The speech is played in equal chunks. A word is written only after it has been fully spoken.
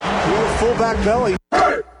fullback belly. 3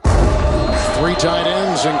 tight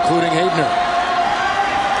ends, including Haebner.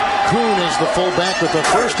 Kuhn is the fullback with the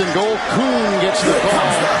first and goal. Kuhn gets the ball.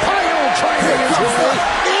 Pyle driving his way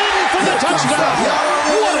in for the touchdown.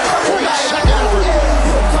 What a great second effort.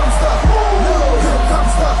 Here comes the here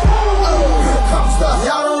comes the here comes the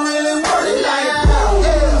y'all don't really want it like that.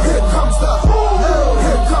 Here comes the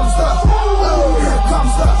here comes the here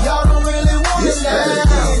comes the y'all don't really want it like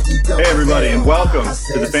that. Hey everybody, and welcome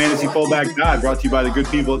to the Fantasy Fullback Guide, brought to you by the good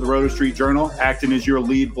people at the Roto Street Journal, acting as your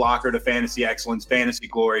lead blocker to fantasy excellence, fantasy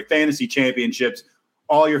glory, fantasy championships.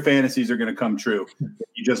 All your fantasies are going to come true.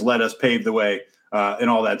 You just let us pave the way and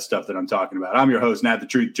all that stuff that I'm talking about. I'm your host, Nat the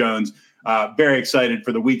Truth Jones. Very excited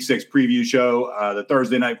for the Week 6 preview show, the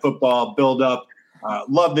Thursday Night Football build-up.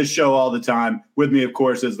 Love this show all the time. With me, of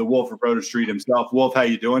course, is the Wolf of Roto Street himself. Wolf, how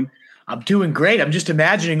you doing? I'm doing great. I'm just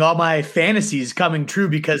imagining all my fantasies coming true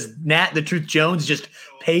because Nat the Truth Jones just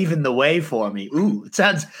paving the way for me. Ooh, it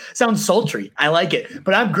sounds sultry. I like it.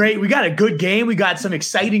 But I'm great. We got a good game. We got some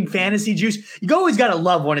exciting fantasy juice. You always got to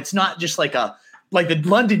love when it's not just like the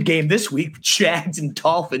London game this week, Jags and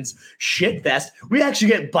Dolphins shit fest. We actually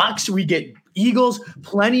get Bucks. We get Eagles,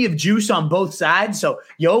 plenty of juice on both sides. So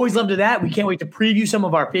you always love to that. We can't wait to preview some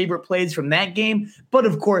of our favorite plays from that game. But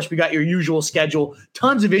of course, we got your usual schedule,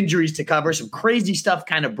 tons of injuries to cover, some crazy stuff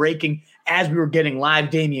kind of breaking as we were getting live.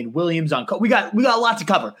 Damian Williams on. We got a lot to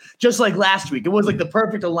cover, just like last week. It was like the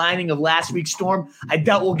perfect aligning of last week's storm. I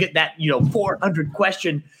doubt we'll get that 400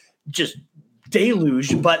 question just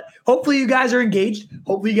deluge, but hopefully you guys are engaged.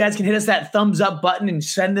 Hopefully you guys can hit us that thumbs up button and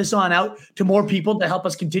send this on out to more people to help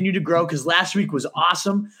us continue to grow, because last week was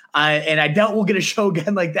awesome. And I doubt we'll get a show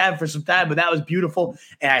again like that for some time, but that was beautiful.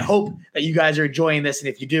 And I hope that you guys are enjoying this. And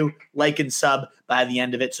if you do, like and sub by the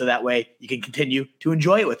end of it, so that way you can continue to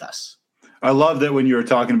enjoy it with us. I love that when you were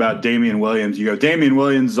talking about Damian Williams, you go, Damian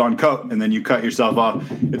Williams is on coke, and then you cut yourself off.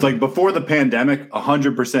 It's like before the pandemic,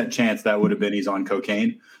 100% chance that would have been he's on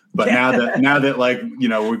cocaine. But now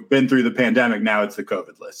that we've been through the pandemic, now it's the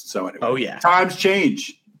COVID list. So anyway, oh yeah, times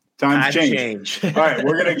change. Times change. All right,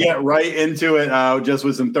 we're gonna get right into it, just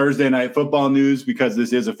with some Thursday Night Football news, because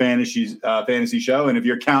this is a fantasy show. And if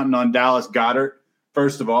you're counting on Dallas Goedert,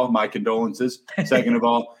 first of all, my condolences. Second of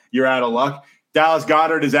all, you're out of luck. Dallas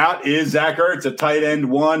Goedert is out. Is Zach Ertz a tight end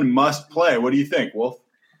one must play? What do you think, Wolf?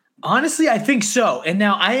 Honestly, I think so. And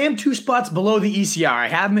now I am 2 spots below the ECR. I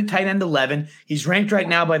have him at tight end 11. He's ranked right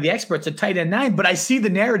now by the experts at tight end 9, but I see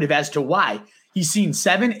the narrative as to why. He's seen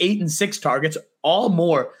 7, 8, and 6 targets, all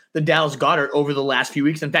more than Dallas Goedert over the last few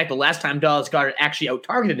weeks. In fact, the last time Dallas Goedert actually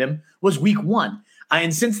out-targeted him was week 1.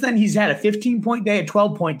 And since then, he's had a 15-point day, a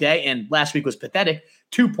 12-point day, and last week was pathetic,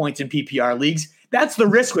 2 points in PPR leagues. That's the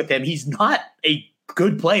risk with him. He's not a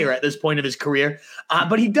good player at this point of his career,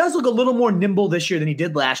 but he does look a little more nimble this year than he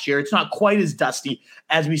did last year. It's not quite as dusty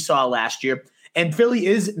as we saw last year. And Philly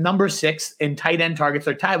is number 6 in tight end targets.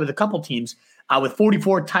 They're tied with a couple teams with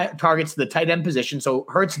 44 targets to the tight end position. So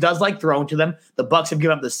Hurts does like throwing to them. The Bucs have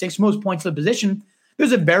given up the 6th most points to the position.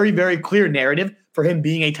 There's a very, very clear narrative for him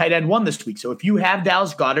being a tight end 1 this week. So if you have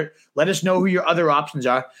Dallas Goedert, let us know who your other options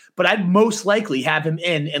are. But I'd most likely have him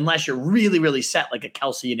in unless you're really, really set like a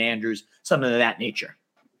Kelsey and Andrews, something of that nature.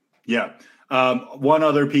 Yeah. One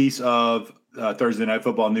other piece of Thursday Night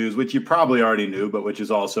Football news, which you probably already knew, but which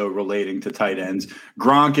is also relating to tight ends.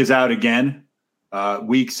 Gronk is out again.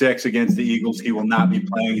 Week 6 against the Eagles. He will not be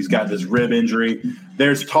playing. He's got this rib injury.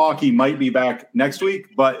 There's talk he might be back next week,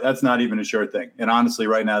 but that's not even a sure thing. And honestly,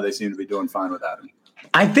 right now they seem to be doing fine without him.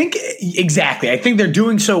 I think exactly. I think they're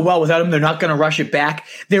doing so well without him. They're not going to rush it back.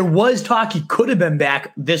 There was talk he could have been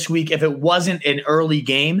back this week if it wasn't an early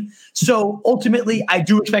game. So ultimately, I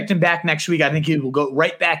do expect him back next week. I think he will go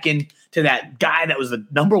right back into that guy that was the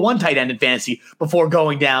number 1 tight end in fantasy before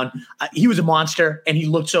going down. He was a monster and he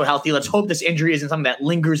looked so healthy. Let's hope this injury isn't something that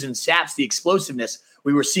lingers and saps the explosiveness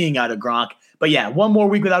we were seeing out of Gronk. But yeah, 1 more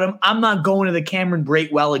week without him. I'm not going to the Cameron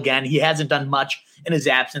Braitwell again. He hasn't done much in his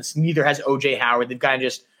absence. Neither has OJ Howard. They've kind of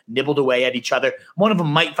just nibbled away at each other. One of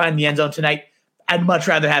them might find the end zone tonight. I'd much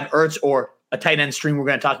rather have Ertz or a tight end stream we're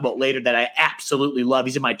going to talk about later that I absolutely love.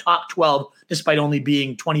 He's in my top 12, despite only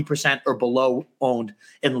being 20% or below owned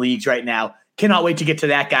in leagues right now. Cannot wait to get to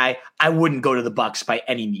that guy. I wouldn't go to the Bucs by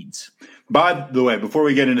any means. By the way, before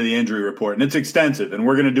we get into the injury report, and it's extensive, and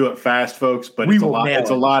we're going to do it fast, folks, but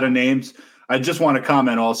it's a lot of names. I just want to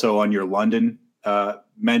comment also on your London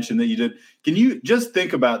mention that you did. Can you just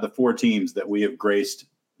think about the 4 teams that we have graced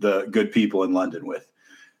the good people in London with?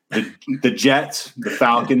 The Jets, the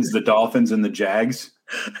Falcons, the Dolphins, and the Jags.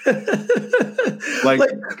 Like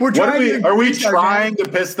we're trying. Are we trying to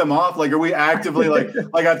piss them off? Like, are we actively like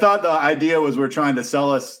I thought the idea was we're trying to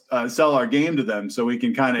sell our game to them so we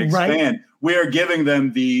can kind of expand. Right. We are giving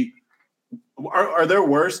them are there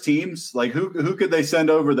worse teams? Like who could they send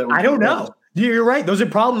over that? I don't know. You're right. Those are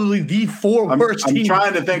probably the four worst teams. I'm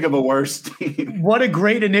trying to think of a worse team. What a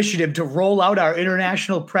great initiative to roll out our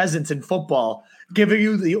international presence in football, giving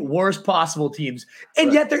you the worst possible teams.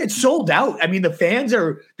 And yet it's sold out. I mean, the fans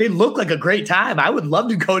they look like a great time. I would love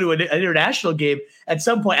to go to an international game at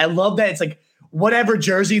some point. I love that. It's like whatever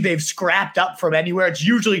jersey they've scrapped up from anywhere. It's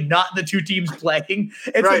usually not the two teams playing.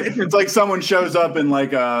 It's like someone shows up in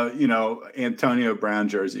like a, Antonio Brown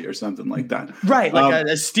jersey or something like that. Right. Like a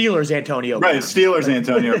Steelers Antonio Brown. Right. Steelers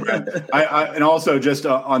Antonio Brown. And also just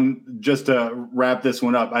to wrap this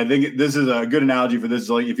one up, I think this is a good analogy for this.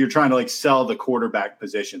 Like if you're trying to sell the quarterback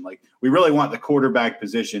position, like we really want the quarterback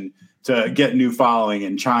position to get new following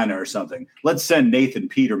in China or something. Let's send Nathan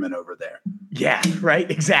Peterman over there. Yeah, right.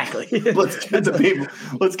 Exactly. Let's get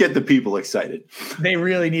the people excited. They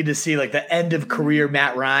really need to see like the end of career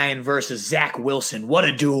Matt Ryan versus Zach Wilson. What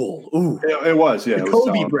a duel. Ooh. It was, yeah.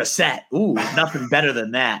 Kobe Brissett. Ooh, nothing better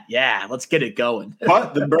than that. Yeah, let's get it going.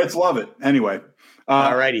 But the Brits love it. Anyway.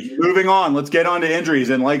 Alrighty. Moving on. Let's get on to injuries.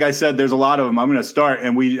 And like I said, there's a lot of them. I'm going to start.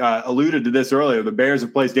 And we alluded to this earlier. The Bears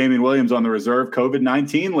have placed Damian Williams on the reserve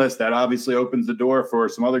COVID-19 list. That obviously opens the door for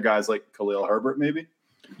some other guys like Khalil Herbert, maybe.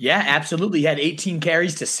 Yeah, absolutely. He had 18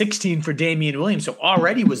 carries to 16 for Damian Williams. So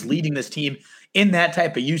already was leading this team in that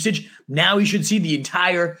type of usage. Now he should see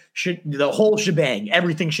the whole shebang.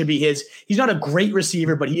 Everything should be his. He's not a great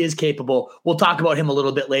receiver, but he is capable. We'll talk about him a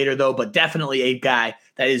little bit later, though, but definitely a guy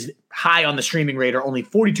that is high on the streaming radar, only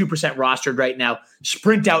 42% rostered right now.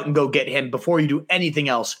 Sprint out and go get him before you do anything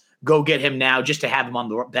else. Go get him now just to have him on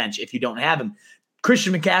the bench if you don't have him.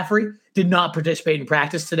 Christian McCaffrey did not participate in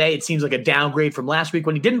practice today. It seems like a downgrade from last week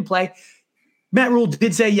when he didn't play. Matt Rule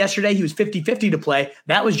did say yesterday he was 50-50 to play.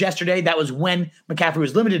 That was yesterday. That was when McCaffrey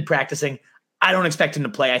was limited practicing. I don't expect him to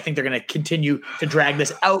play. I think they're going to continue to drag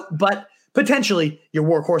this out, but potentially your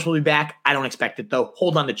workhorse will be back. I don't expect it, though.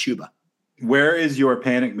 Hold on to Chuba. Where is your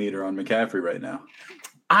panic meter on McCaffrey right now?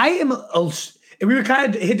 We were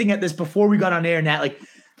kind of hinting at this before we got on air, Nat. Like,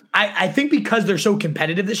 I think because they're so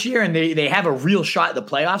competitive this year and they have a real shot at the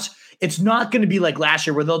playoffs, it's not going to be like last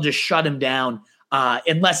year where they'll just shut him down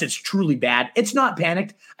unless it's truly bad. It's not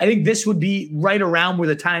panicked. I think this would be right around where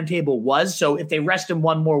the timetable was. So if they rest him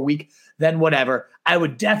one more week, then whatever. I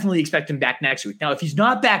would definitely expect him back next week. Now, if he's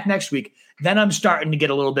not back next week, then I'm starting to get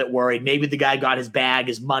a little bit worried. Maybe the guy got his bag,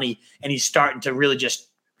 his money, and he's starting to really just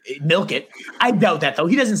milk it. I doubt that, though.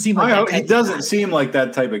 He doesn't seem like he doesn't seem like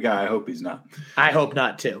that type of guy. I hope he's not. I hope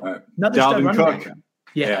not, too. Right. Dalvin Cook.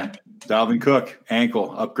 Yeah. Dalvin Cook, ankle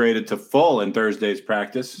upgraded to full in Thursday's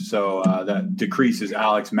practice. So that decreases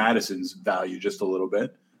Alex Madison's value just a little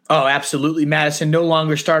bit. Oh, absolutely. Madison no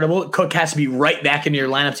longer startable. Cook has to be right back into your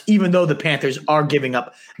lineups, even though the Panthers are giving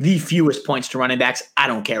up the fewest points to running backs. I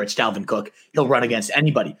don't care. It's Dalvin Cook. He'll run against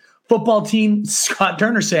anybody. Football team, Scott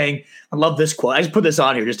Turner saying, I love this quote. I just put this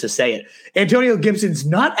on here just to say it. Antonio Gibson's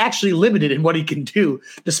not actually limited in what he can do,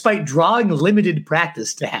 despite drawing limited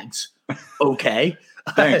practice tags. Okay.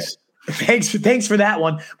 Thanks. Thanks for that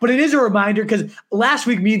one. But it is a reminder because last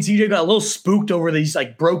week me and CJ got a little spooked over these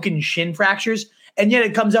like broken shin fractures. And yet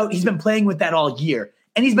it comes out he's been playing with that all year.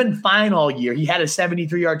 And he's been fine all year. He had a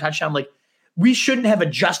 73-yard touchdown. Like, we shouldn't have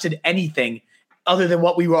adjusted anything other than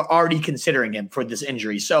what we were already considering him for this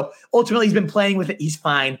injury. So ultimately he's been playing with it. He's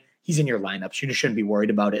fine. He's in your lineups. You just shouldn't be worried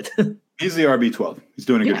about it. He's the RB12. He's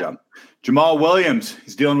doing a good job. Jamal Williams,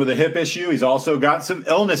 he's dealing with a hip issue. He's also got some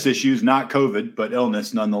illness issues, not COVID, but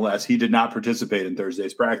illness nonetheless. He did not participate in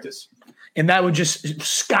Thursday's practice. And that would just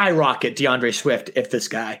skyrocket DeAndre Swift if this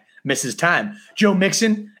guy misses time. Joe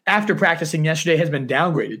Mixon, after practicing yesterday, has been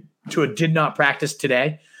downgraded to a did not practice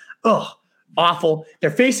today. Oh, awful.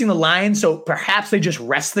 They're facing the Lions, so perhaps they just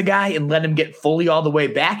rest the guy and let him get fully all the way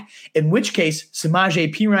back, in which case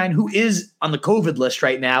Samaje Perine, who is on the COVID list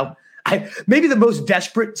right now, maybe the most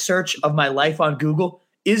desperate search of my life on Google,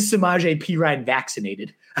 is Samaje Perine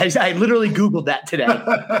vaccinated? I literally Googled that today.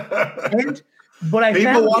 But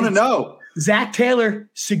people want to know. Zach Taylor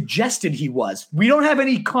suggested he was. We don't have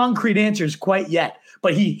any concrete answers quite yet,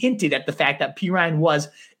 but he hinted at the fact that Perine was.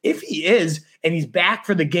 If he is, and he's back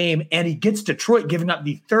for the game, and he gets Detroit giving up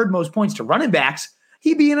the third most points to running backs,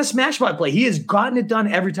 he'd be in a smash spot play. He has gotten it done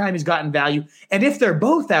every time he's gotten value. And if they're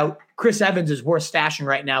both out, Chris Evans is worth stashing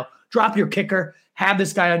right now. Drop your kicker, have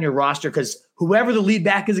this guy on your roster, because whoever the lead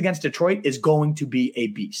back is against Detroit is going to be a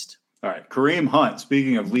beast. All right, Kareem Hunt.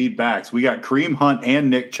 Speaking of lead backs, we got Kareem Hunt and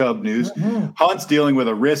Nick Chubb news. Hunt's dealing with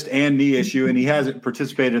a wrist and knee issue, and he hasn't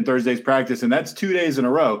participated in Thursday's practice, and that's 2 days in a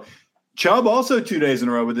row. Chubb also 2 days in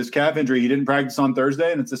a row with his calf injury. He didn't practice on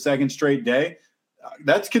Thursday, and it's the second straight day.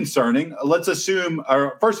 That's concerning. Let's assume,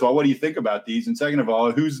 or first of all, what do you think about these? And second of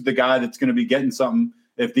all, who's the guy that's going to be getting something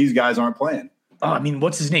if these guys aren't playing? Oh, I mean,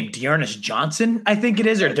 what's his name? Dearness Johnson, I think it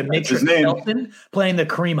is, or Demetrius Felton playing the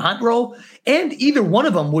Kareem Hunt role. And either one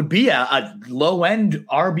of them would be a low-end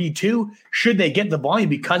RB2 should they get the volume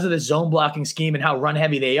because of the zone blocking scheme and how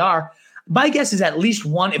run-heavy they are. My guess is at least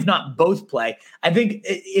one, if not both, play. I think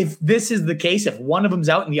if this is the case, if one of them's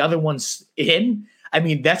out and the other one's in, I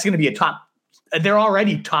mean, that's going to be a top – they're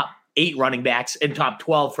already top 8 running backs and top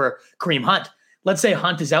 12 for Kareem Hunt. Let's say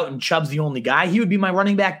Hunt is out and Chubb's the only guy. He would be my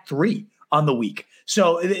running back 3 on the week.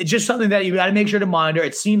 So it's just something that you got to make sure to monitor.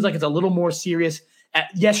 It seems like it's a little more serious.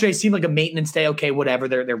 Yesterday seemed like a maintenance day. Okay, whatever.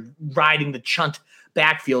 They're riding the chunt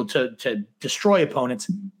backfield to destroy opponents.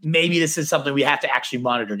 Maybe this is something we have to actually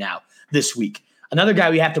monitor now this week. Another guy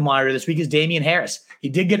we have to monitor this week is Damian Harris. He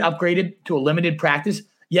did get upgraded to a limited practice,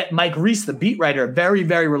 yet Mike Reese, the beat writer, a very,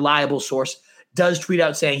 very reliable source, does tweet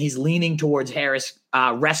out saying he's leaning towards Harris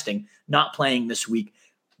resting, not playing this week.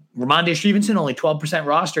 Ramondre Stevenson, only 12%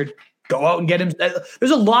 rostered. Go out and get him.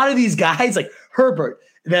 There's a lot of these guys like Herbert,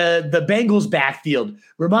 the Bengals backfield,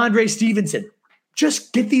 Ramondre Stevenson.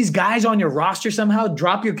 Just get these guys on your roster somehow,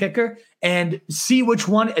 drop your kicker, and see which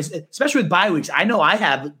one, especially with bye weeks. I know I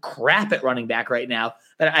have crap at running back right now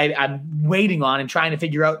that I'm waiting on and trying to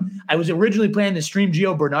figure out. I was originally planning to stream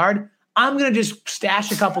Gio Bernard. I'm going to just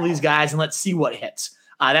stash a couple of these guys and let's see what hits.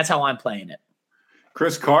 That's how I'm playing it.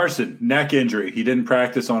 Chris Carson, neck injury. He didn't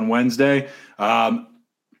practice on Wednesday.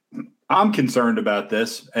 I'm concerned about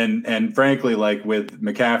this. And frankly, like with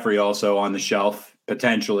McCaffrey also on the shelf,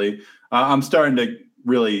 potentially, I'm starting to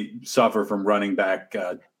really suffer from running back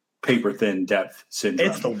paper-thin depth syndrome.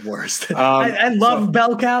 It's the worst. I love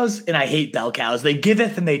bell cows, and I hate bell cows. They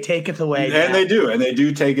giveth and they taketh away. And they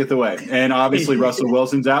do taketh away. And obviously Russell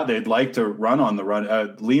Wilson's out. They'd like to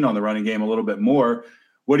lean on the running game a little bit more.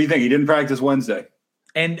 What do you think? He didn't practice Wednesday.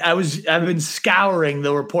 And I've been scouring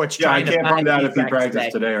the reports. Yeah, I can't find out if he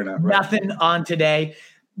practiced today or not. Right? Nothing on today.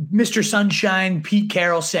 Mr. Sunshine, Pete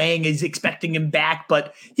Carroll saying he's expecting him back,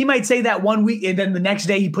 but he might say that 1 week and then the next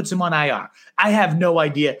day he puts him on IR. I have no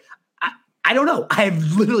idea. I don't know. I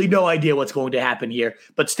have literally no idea what's going to happen here,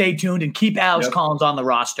 but stay tuned and keep Alex Collins on the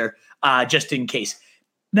roster just in case.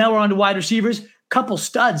 Now we're on to wide receivers. Couple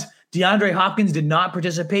studs. DeAndre Hopkins did not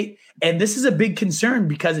participate, and this is a big concern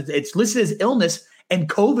because it's listed as illness, and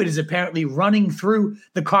COVID is apparently running through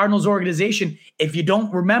the Cardinals organization. If you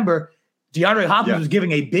don't remember, DeAndre Hopkins was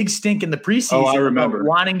giving a big stink in the preseason. Oh, I remember.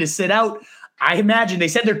 Wanting to sit out. I imagine they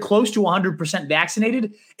said they're close to 100%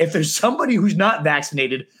 vaccinated. If there's somebody who's not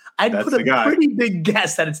vaccinated, I'd put a pretty big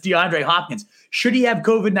guess that it's DeAndre Hopkins. Should he have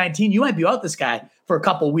COVID-19, you might be out this guy for a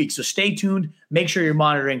couple of weeks. So stay tuned. Make sure you're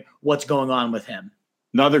monitoring what's going on with him.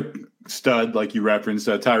 Another stud, like you referenced,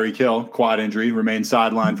 Tyreek Hill, quad injury, remains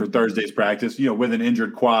sidelined for Thursday's practice. With an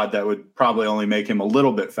injured quad, that would probably only make him a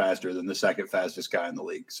little bit faster than the second fastest guy in the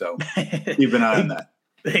league. So keep an eye on that.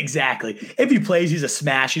 Exactly. If he plays, he's a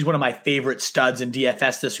smash. He's one of my favorite studs in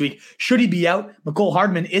DFS this week. Should he be out, Mecole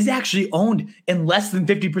Hardman is actually owned in less than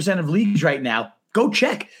 50% of leagues right now. Go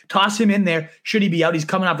check. Toss him in there. Should he be out? He's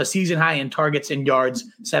coming off a season high in targets and yards,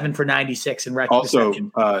 7 for 96 and record. Also,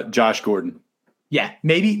 Josh Gordon. Yeah,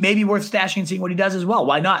 maybe worth stashing and seeing what he does as well.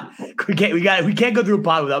 Why not? We can't go through a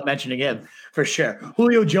pod without mentioning him for sure.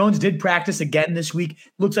 Julio Jones did practice again this week.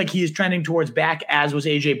 Looks like he is trending towards back, as was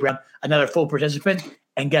AJ Brown, another full participant.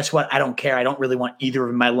 And guess what? I don't care. I don't really want either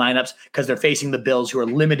of my lineups because they're facing the Bills, who are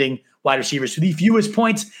limiting wide receivers to the fewest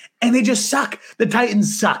points, and they just suck. The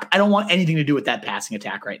Titans suck. I don't want anything to do with that passing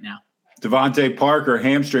attack right now. Devontae Parker,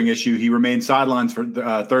 hamstring issue. He remains sidelines for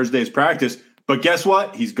Thursday's practice. But guess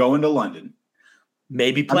what? He's going to London.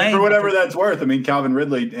 Maybe playing. For whatever that's worth. I mean, Calvin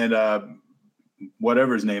Ridley and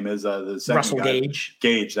whatever his name is, the second Russell guy. Gage.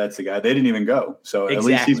 Gage, that's the guy. They didn't even go. So at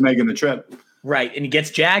least he's making the trip. Right, and he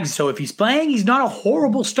gets Jags. So if he's playing, he's not a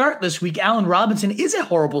horrible start this week. Allen Robinson is a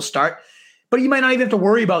horrible start, but you might not even have to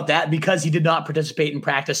worry about that because he did not participate in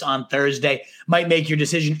practice on Thursday. Might make your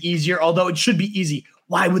decision easier, although it should be easy.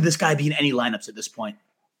 Why would this guy be in any lineups at this point?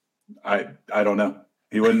 I don't know.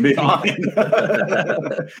 He wouldn't be fine.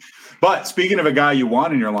 But speaking of a guy you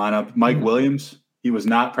want in your lineup, Mike Williams, he was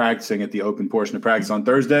not practicing at the open portion of practice on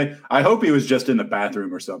Thursday. I hope he was just in the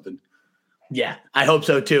bathroom or something. Yeah, I hope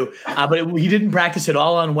so too. But he didn't practice at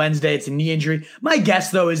all on Wednesday. It's a knee injury. My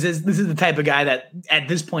guess, though, is this is the type of guy that at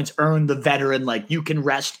this point's earned the veteran, like, you can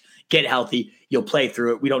rest get healthy. You'll play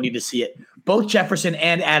through it. We don't need to see it. Both Jefferson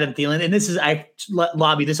and Adam Thielen, and this is, I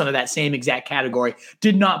lobby this under that same exact category,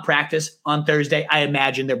 did not practice on Thursday. I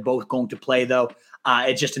imagine they're both going to play, though.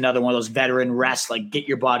 It's just another one of those veteran rests, like get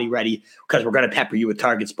your body ready because we're going to pepper you with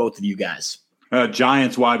targets, both of you guys.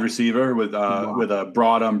 Giants wide receiver with a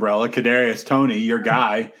broad umbrella, Kadarius Toney, your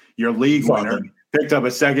guy, your league winner, picked up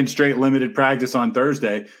a second straight limited practice on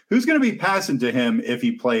Thursday. Who's going to be passing to him if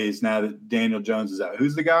he plays now that Daniel Jones is out?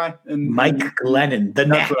 Who's the guy? Mike Glennon.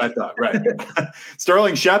 That's what I thought. Right.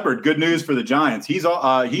 Sterling Shepard. Good news for the Giants. He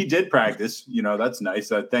did practice. That's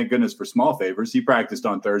nice. Thank goodness for small favors. He practiced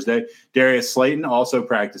on Thursday. Darius Slayton also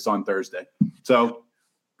practiced on Thursday. So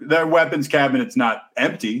their weapons cabinet's not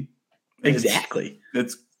empty. Exactly.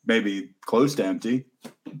 It's maybe close to empty.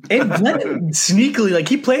 And Glennon sneakily, like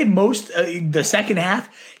he played most the second half.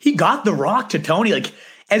 He got the rock to Toney. Like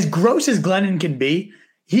as gross as Glennon can be,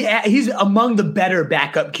 he's among the better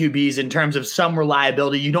backup QBs in terms of some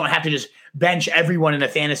reliability. You don't have to just bench everyone in a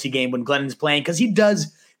fantasy game when Glennon's playing because he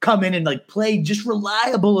does come in and like play just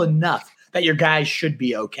reliable enough that your guys should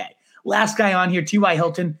be okay. Last guy on here, T.Y.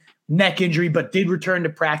 Hilton, neck injury, but did return to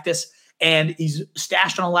practice, and he's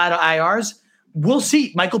stashed on a lot of IRs. We'll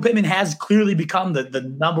see. Michael Pittman has clearly become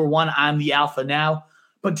the number one. I'm the alpha now.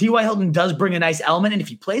 But T.Y. Hilton does bring a nice element. And if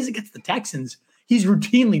he plays against the Texans, he's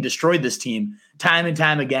routinely destroyed this team time and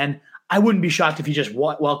time again. I wouldn't be shocked if he just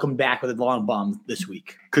welcomed back with a long bomb this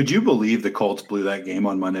week. Could you believe the Colts blew that game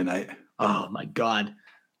on Monday night? Oh, my God.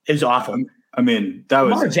 It was awful. I mean, that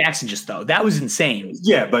was Lamar Jackson that was insane.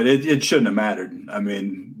 Yeah, but it shouldn't have mattered. I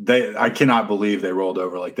mean, I cannot believe they rolled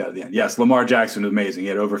over like that at the end. Yes, Lamar Jackson was amazing. He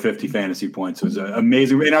had over 50 fantasy points. It was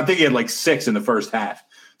amazing. And I think he had like 6 in the first half.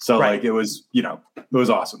 So like it was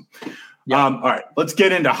awesome. Yeah. All right, let's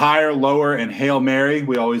get into higher, lower, and Hail Mary.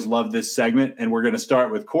 We always love this segment, and we're going to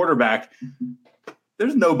start with quarterback.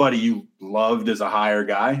 There's nobody you loved as a higher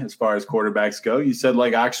guy as far as quarterbacks go. You said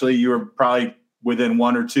like actually you were probably within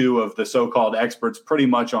one or two of the so-called experts pretty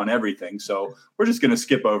much on everything. So we're just going to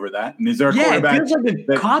skip over that. And is there a quarterback? It feels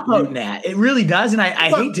like a cop-out, Nat. It really does, and I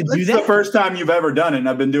hate to do that. It's the first time you've ever done it, and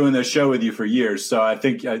I've been doing this show with you for years. So I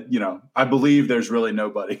think, I believe there's really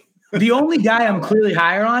nobody. The only guy I'm clearly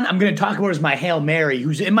higher on, I'm going to talk about is my Hail Mary,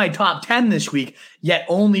 who's in my top 10 this week, yet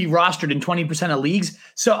only rostered in 20% of leagues.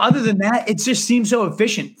 So other than that, it just seems so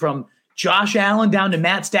efficient from Josh Allen down to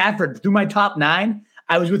Matt Stafford through my top 9.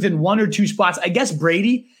 I was within 1 or 2 spots. I guess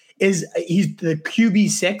Brady he's the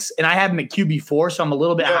QB6 and I have him at QB4. So I'm a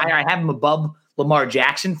little bit higher. I have him above Lamar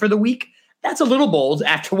Jackson for the week. That's a little bold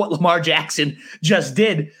after what Lamar Jackson just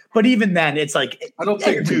did. But even then it's like, I don't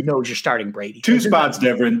think everybody knows you're starting Brady. 2 spots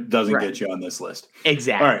different doesn't get you on this list.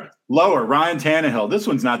 Exactly. All right. Lower, Ryan Tannehill. This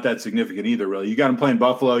one's not that significant either, really. You got him playing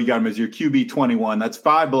Buffalo. You got him as your QB 21. That's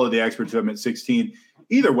 5 below the experts who have him at 16.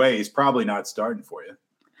 Either way, he's probably not starting for you.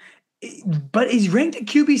 But he's ranked at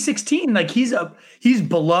QB 16. Like he's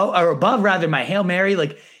below or above rather my Hail Mary.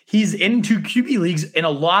 Like he's into QB leagues in a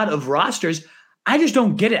lot of rosters. I just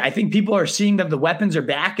don't get it. I think people are seeing that the weapons are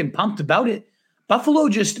back and pumped about it. Buffalo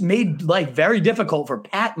just made life very difficult for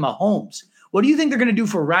Pat Mahomes. What do you think they're going to do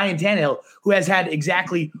for Ryan Tannehill, who has had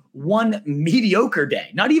exactly 1 mediocre day,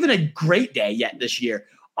 not even a great day yet this year?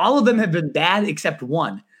 All of them have been bad except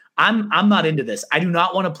one. I'm not into this. I do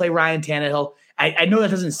not want to play Ryan Tannehill. I know that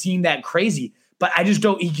doesn't seem that crazy, but I just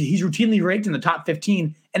don't. He's routinely ranked in the top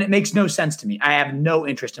 15, and it makes no sense to me. I have no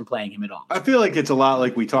interest in playing him at all. I feel like it's a lot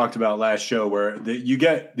like we talked about last show, where you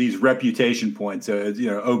get these reputation points.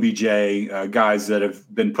 OBJ, guys that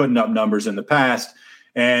have been putting up numbers in the past,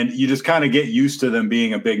 and you just kind of get used to them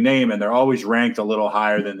being a big name, and they're always ranked a little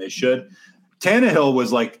higher than they should. Tannehill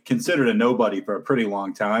was like considered a nobody for a pretty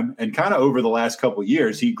long time, and kind of over the last couple of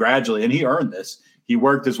years, he gradually, and he earned this. He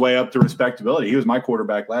worked his way up to respectability. He was my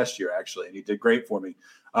quarterback last year, actually, and he did great for me.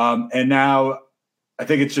 And now I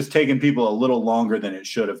think it's just taken people a little longer than it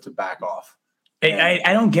should have to back off. I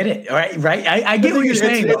don't get it. All right. Right. I get what you're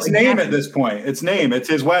saying. It's name at this point. It's name. It's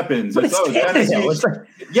his weapons. But it's like,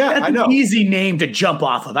 I know. An easy name to jump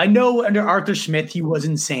off of. I know under Arthur Smith, he was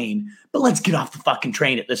insane, but let's get off the fucking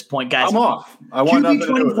train at this point, guys. I'm off. I want QB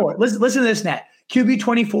 24. Listen to this, Nat. QB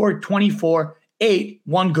 24, 24, 8,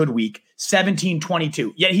 1 good week, 17,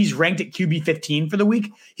 22. Yet he's ranked at QB 15 for the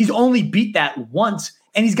week. He's only beat that once,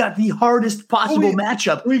 and he's got the hardest possible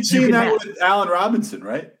matchup. We've seen that with Allen Robinson,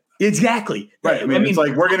 right? Exactly. Right. I mean, it's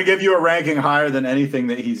like we're going to give you a ranking higher than anything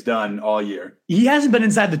that he's done all year. He hasn't been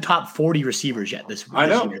inside the top 40 receivers yet this I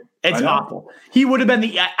know. year. It's awful. He would have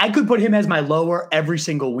been I could put him as my lower every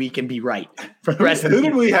single week and be right for the rest of the Who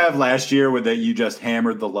year. did we have last year that you just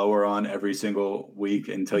hammered the lower on every single week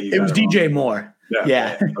until you It was DJ Moore.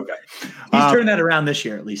 Yeah. Okay. He's turned that around this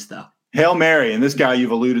year at least, though. Hail Mary, and this guy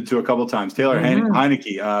you've alluded to a couple times, Taylor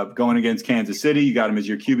Heineke, going against Kansas City. You got him as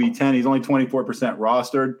your QB 10. He's only 24%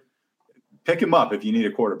 rostered. Pick him up if you need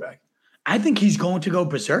a quarterback. I think he's going to go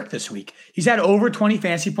berserk this week. He's had over 20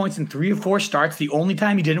 fantasy points in 3 or 4 starts. The only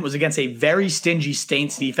time he didn't was against a very stingy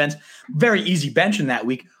Saints defense. Very easy bench in that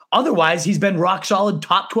week. Otherwise, he's been rock solid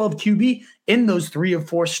top 12 QB in those 3 or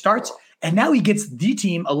 4 starts. And now he gets the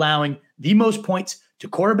team allowing the most points to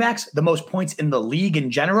quarterbacks, the most points in the league in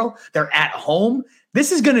general. They're at home.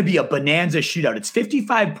 This is going to be a bonanza shootout. It's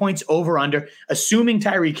 55 points over under, assuming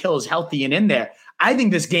Tyreek Hill is healthy and in there. I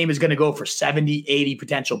think this game is going to go for 70, 80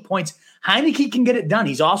 potential points. Heineke can get it done.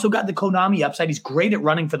 He's also got the Konami upside. He's great at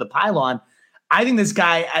running for the pylon. I think this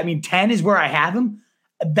guy, 10 is where I have him.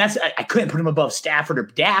 I couldn't put him above Stafford or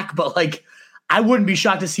Dak, but I wouldn't be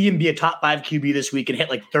shocked to see him be a top 5 QB this week and hit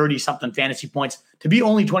 30-something fantasy points. To be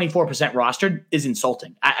only 24% rostered is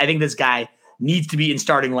insulting. I think this guy needs to be in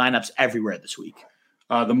starting lineups everywhere this week.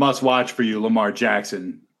 The must-watch for you, Lamar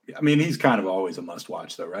Jackson. He's kind of always a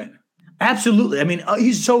must-watch, though, right? Absolutely.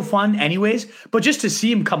 He's so fun anyways, but just to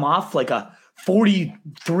see him come off a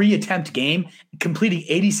 43 attempt game, completing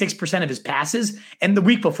 86% of his passes, and the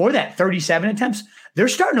week before that, 37 attempts, they're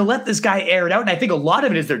starting to let this guy air it out. And I think a lot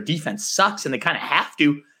of it is their defense sucks and they kind of have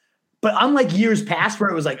to. But unlike years past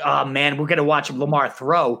where it was oh man, we're going to watch Lamar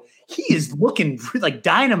throw, he is looking like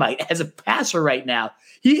dynamite as a passer right now.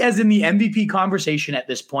 He is in the MVP conversation at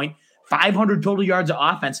this point, 500 total yards of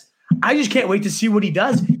offense. I just can't wait to see what he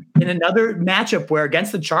does in another matchup where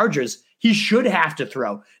against the Chargers, he should have to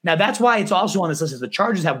throw. Now, that's why it's also on this list. Is the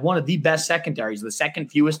Chargers have one of the best secondaries, the second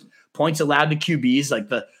fewest points allowed to QBs,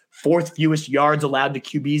 the 4th fewest yards allowed to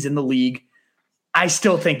QBs in the league. I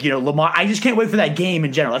still think, Lamar, I just can't wait for that game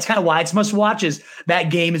in general. That's kind of why it's must watch is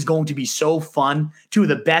that game is going to be so fun. 2 of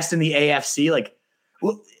the best in the AFC.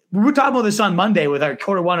 We were talking about this on Monday with our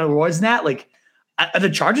quarter 1 awards, Nat. Are the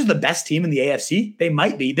Chargers the best team in the AFC? They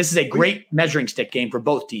might be. This is a great measuring stick game for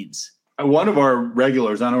both teams. One of our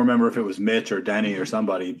regulars, I don't remember if it was Mitch or Denny or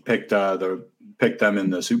somebody, picked them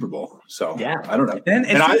in the Super Bowl. So yeah, I don't know.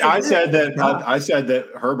 And I said that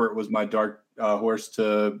Herbert was my dark horse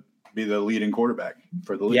to be the leading quarterback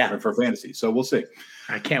for the league for fantasy. So we'll see.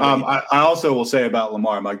 I can't wait. I also will say about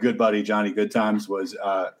Lamar, my good buddy Johnny Goodtimes was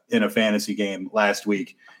in a fantasy game last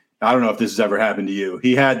week. I don't know if this has ever happened to you.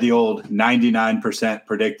 He had the old 99%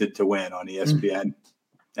 predicted to win on ESPN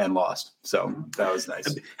and lost. So that was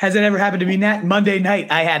nice. Has it ever happened to me, Nat? Monday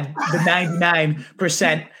night, I had the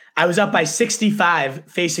 99%. I was up by 65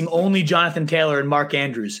 facing only Jonathan Taylor and Mark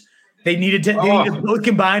Andrews. They needed to both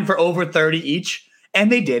combine for over 30 each. And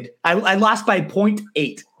they did. I lost by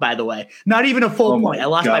 0.8, by the way. Not even a full point. I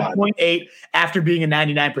lost by 0.8 after being a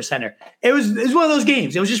 99%er. It was one of those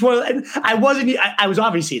games. It was just one of I was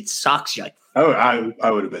obviously, it sucks. You're I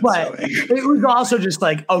would have been so angry. It was also just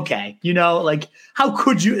okay, how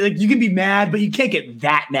could you, you can be mad, but you can't get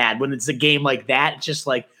that mad when it's a game like that. It's just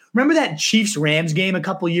remember that Chiefs-Rams game a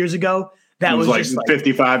couple years ago? That was just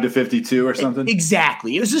 55-52 or something.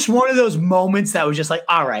 Exactly. It was just one of those moments that was just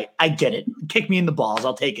all right, I get it. Kick me in the balls.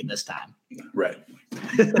 I'll take it this time. Right.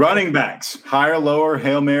 Running backs, higher, lower,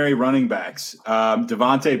 Hail Mary running backs.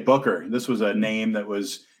 Devontae Booker. This was a name that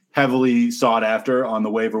was heavily sought after on the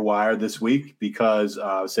waiver wire this week because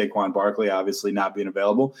Saquon Barkley obviously not being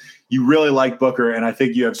available. You really like Booker, and I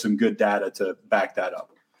think you have some good data to back that up.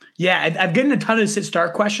 Yeah, I've gotten a ton of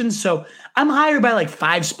sit-start questions, so I'm higher by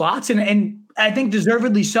 5 spots, and I think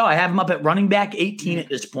deservedly so. I have him up at running back 18 at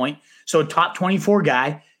this point, so a top 24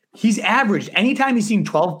 guy. He's averaged, anytime he's seen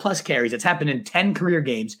 12-plus carries, it's happened in 10 career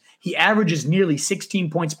games, he averages nearly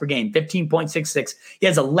 16 points per game, 15.66. He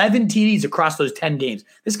has 11 TDs across those 10 games.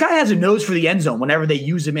 This guy has a nose for the end zone whenever they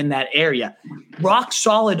use him in that area. Rock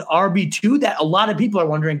solid RB2 that a lot of people are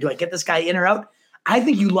wondering, do I get this guy in or out? I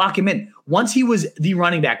think you lock him in. Once he was the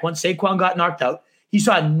running back, once Saquon got knocked out, he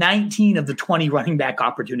saw 19 of the 20 running back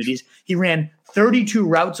opportunities. He ran 32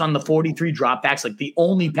 routes on the 43 dropbacks, the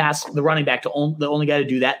only running back, the only guy to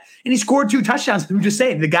do that. And he scored 2 touchdowns. We were just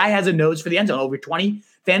saying, the guy has a nose for the end zone, over 20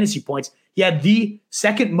 fantasy points. He had the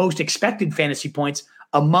second most expected fantasy points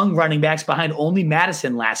among running backs behind only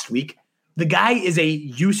Madison last week. The guy is a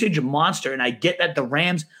usage monster, and I get that the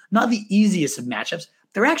Rams, not the easiest of matchups,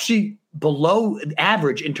 they're actually below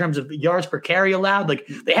average in terms of yards per carry allowed.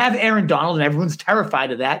 They have Aaron Donald, and everyone's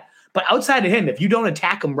terrified of that. But outside of him, if you don't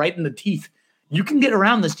attack him right in the teeth, you can get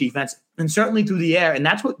around this defense and certainly through the air. And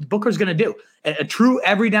that's what Booker's going to do. A true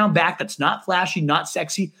every down back that's not flashy, not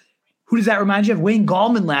sexy. Who does that remind you of? Wayne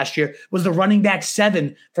Gallman last year was the running back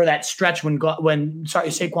 7 for that stretch when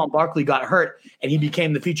Saquon Barkley got hurt and he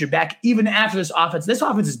became the featured back. Even after this offense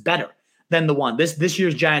is better than the one. This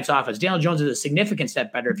year's Giants offense. Daniel Jones is a significant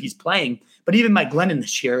step better if he's playing, but even Mike Glennon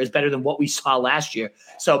this year is better than what we saw last year.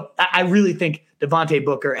 So I really think Devontae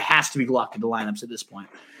Booker has to be locked into lineups at this point.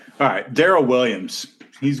 All right, Darrell Williams.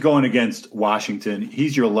 He's going against Washington.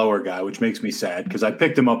 He's your lower guy, which makes me sad because I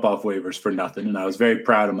picked him up off waivers for nothing, and I was very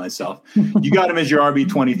proud of myself. You got him as your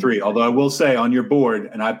RB23, although I will say on your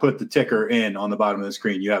board, and I put the ticker in on the bottom of the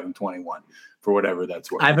screen, you have him 21 for whatever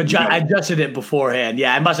that's worth. I adjusted it beforehand.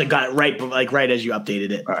 Yeah, I must have got it right as you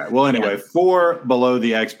updated it. All right. Well, anyway, 4 below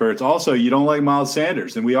the experts. Also, you don't like Miles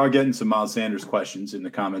Sanders, and we are getting some Miles Sanders questions in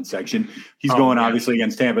the comment section. He's going obviously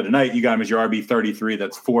against Tampa tonight. You got him as your RB33.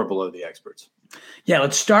 That's 4 below the experts. Yeah,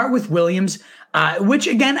 let's start with Williams, which,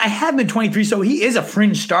 again, I have him in 23, so he is a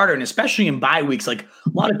fringe starter, and especially in bye weeks, like a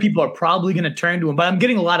lot of people are probably going to turn to him, but I'm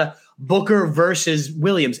getting a lot of Booker versus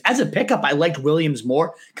Williams. As a pickup, I liked Williams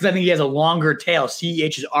more because I think he has a longer tail.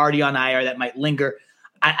 CEH is already on IR that might linger.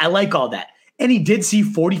 I like all that. And he did see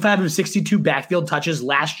 45 of 62 backfield touches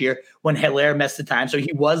last year when Hilaire missed the time, so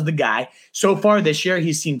he was the guy. So far this year,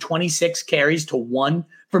 he's seen 26 carries to 1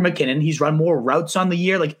 for McKinnon. He's run more routes on the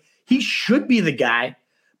year. Like, he should be the guy.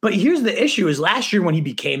 But here's the issue is last year when he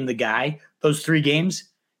became the guy, those 3 games,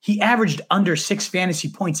 he averaged under 6 fantasy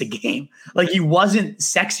points a game. Like, he wasn't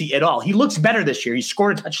sexy at all. He looks better this year. He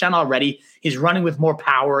scored a touchdown already. He's running with more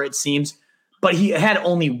power, it seems. But he had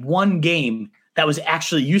only 1 game that was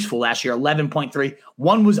actually useful last year, 11.3.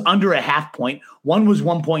 1 was under a half point. 1 was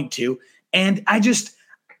 1.2. And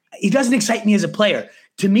he doesn't excite me as a player.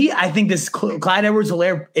 To me, I think this Clyde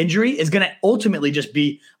Edwards-Helaire injury is going to ultimately just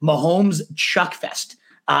be Mahomes' chuck fest.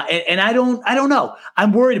 And I don't know.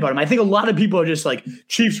 I'm worried about him. I think a lot of people are just like,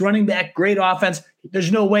 Chiefs running back, great offense.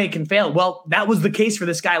 There's no way it can fail. Well, that was the case for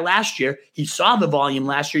this guy last year. He saw the volume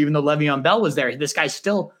last year, even though Le'Veon Bell was there. This guy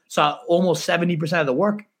still saw almost 70% of the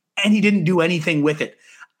work, and he didn't do anything with it.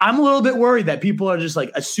 I'm a little bit worried that people are just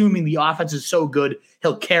like assuming the offense is so good,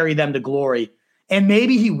 he'll carry them to glory. And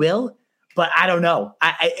maybe he will. But I don't know.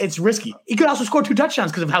 It's risky. He could also score 2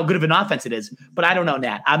 touchdowns because of how good of an offense it is. But I don't know,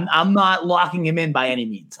 Nat. I'm not locking him in by any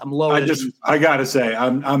means. I'm low. I gotta say,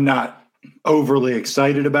 I'm not overly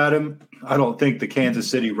excited about him. I don't think the Kansas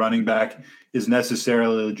City running back is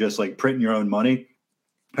necessarily just like printing your own money.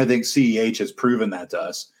 I think CEH has proven that to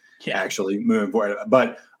us. Actually moving forward.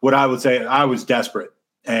 But what I would say, I was desperate,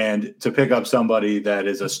 and to pick up somebody that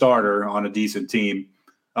is a starter on a decent team.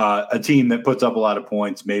 A team that puts up a lot of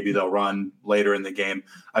points, maybe they'll run later in the game.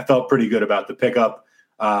 I felt pretty good about the pickup.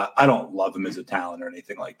 I don't love him as a talent or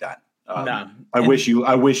anything like that. I wish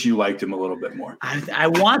you liked him a little bit more. I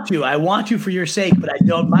want to for your sake, but I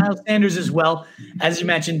don't. Miles Sanders as well, as you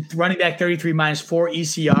mentioned, running back 33 -4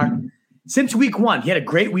 ECR. Since week 1, he had a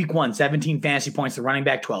great week 1, 17 fantasy points, the running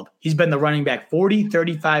back 12. He's been the running back 40,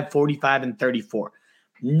 35, 45, and 34.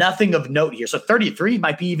 Nothing of note here. So 33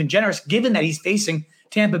 might be even generous given that he's facing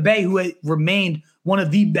Tampa Bay, who remained one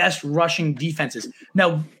of the best rushing defenses.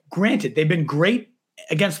 Now, granted, they've been great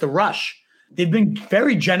against the rush. They've been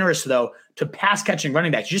very generous, though, to pass-catching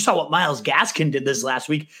running backs. You saw what Myles Gaskin did this last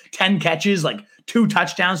week. 10 catches, like 2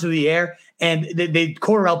 touchdowns through the air, and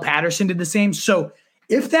Cordarrelle Patterson did the same. So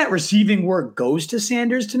if that receiving work goes to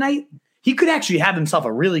Sanders tonight, he could actually have himself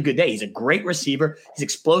a really good day. He's a great receiver. He's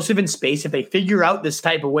explosive in space. If they figure out this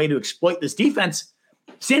type of way to exploit this defense,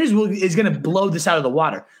 Sanders is going to blow this out of the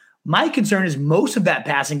water. My concern is most of that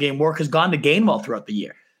passing game work has gone to Gainwell throughout the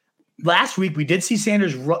year. Last week, we did see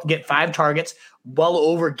Sanders get 5 targets, well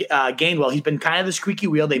over Gainwell. He's been kind of the squeaky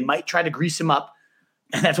wheel. They might try to grease him up.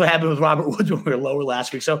 And that's what happened with Robert Woods when we were lower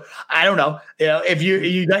last week. So I don't know. If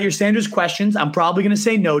you got your Sanders questions, I'm probably going to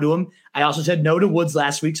say no to him. I also said no to Woods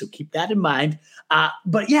last week, so keep that in mind.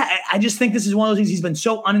 But yeah, I just think this is one of those things. He's been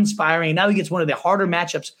so uninspiring. Now he gets one of the harder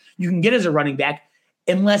matchups you can get as a running back,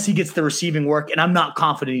 unless he gets the receiving work, and I'm not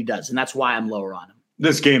confident he does, and that's why I'm lower on him.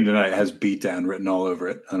 This game tonight has beatdown written all over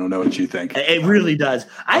it. I don't know what you think. It really does.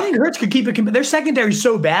 I think Hurts could keep it. Their secondary is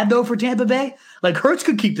so bad, though, for Tampa Bay. Like, Hurts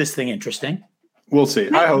could keep this thing interesting. We'll see.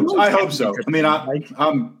 I hope so. I mean,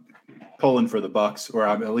 I'm pulling for the Bucs, or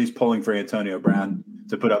I'm at least pulling for Antonio Brown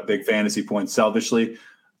to put up big fantasy points selfishly.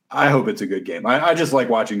 I hope it's a good game. I just like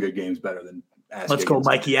watching good games better than Let's go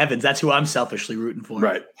Mikey Evans. That's who I'm selfishly rooting for.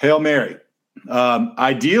 Right. Hail Mary.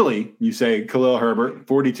 Ideally, you say Khalil Herbert,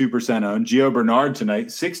 42% owned. Gio Bernard tonight,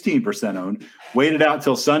 16% owned. Waited out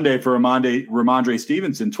till Sunday for Ramondre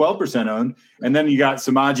Stevenson, 12% owned. And then you got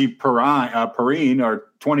Samaje Perine,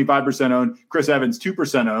 or 25% owned. Chris Evans,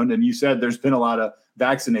 2% owned. And you said there's been a lot of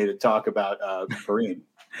vaccinated talk about Perine.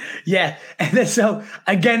 Yeah. And then, so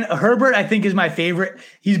again, Herbert, I think, is my favorite.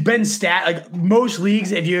 He's been like most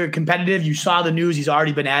leagues. If you're competitive, you saw the news, he's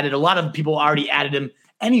already been added. A lot of people already added him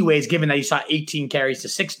anyways, given that you saw 18 carries to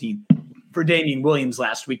 16 for Damian Williams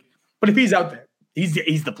last week. But if he's out there,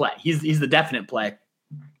 he's the play. He's the definite play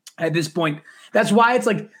at this point. That's why it's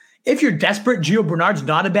like, if you're desperate, Gio Bernard's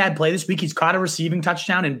not a bad play this week. He's caught a receiving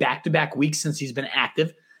touchdown in back-to-back weeks since he's been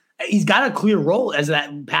active. He's got a clear role as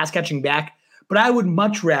that pass-catching back. But I would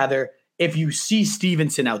much rather, if you see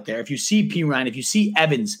Stevenson out there, if you see Perine, if you see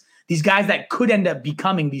Evans, these guys that could end up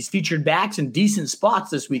becoming these featured backs in decent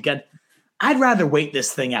spots this weekend, I'd rather wait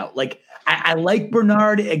this thing out. Like, I like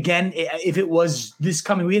Bernard, again, if it was this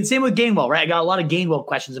coming weekend. Same with Gainwell, right? I got a lot of Gainwell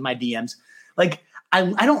questions in my DMs. Like,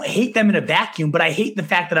 I don't hate them in a vacuum, but I hate the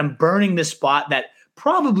fact that I'm burning this spot that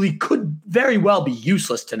probably could very well be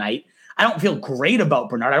useless tonight. I don't feel great about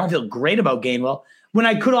Bernard. I don't feel great about Gainwell, when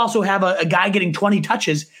I could also have a guy getting 20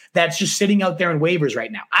 touches that's just sitting out there in waivers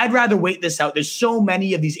right now. I'd rather wait this out. There's so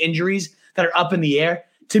many of these injuries that are up in the air.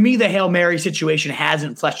 To me, the Hail Mary situation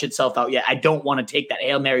hasn't fleshed itself out yet. I don't want to take that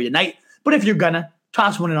Hail Mary tonight. But if you're going to,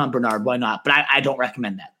 toss one in on Bernard. Why not? But I don't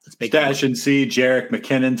recommend that. Let's make Stash and C, Jerick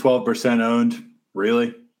McKinnon, 12% owned.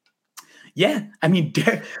 Really? Yeah. I mean,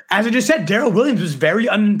 as I just said, Darrell Williams was very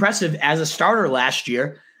unimpressive as a starter last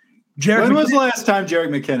year. When was the last time Jerick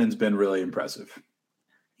McKinnon's been really impressive?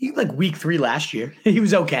 He like week 3 last year. He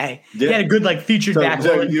was okay. Yeah. He had a good featured back.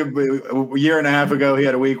 So a year and a half ago, he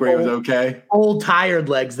had a week where he was okay. Old tired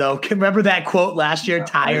legs though. Remember that quote last year?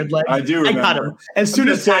 Tired legs. I do remember. I got him. As soon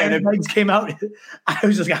as tired legs came out, I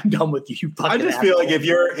was just I'm done with you. I just feel like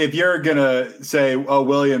if you're gonna say, oh,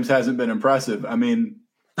 Williams hasn't been impressive. I mean,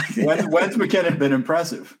 when's McKinnon been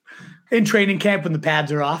impressive? In training camp when the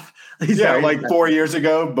pads are off. Yeah, like 4 years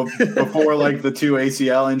ago, before the 2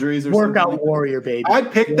 ACL injuries or Workout something. warrior, baby. I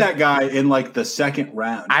picked that guy in the second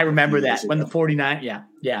round. I remember that when the 49.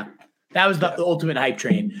 Yeah. That was the ultimate hype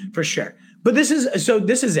train for sure. But this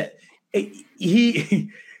is it. He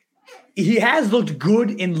has looked good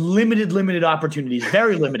in limited opportunities,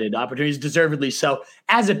 very limited opportunities, deservedly so,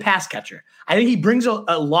 as a pass catcher. I think he brings a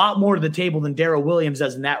lot more to the table than Darrell Williams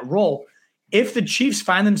does in that role. If the Chiefs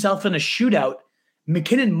find themselves in a shootout,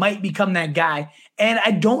 McKinnon might become that guy. And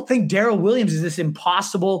I don't think Darrell Williams is this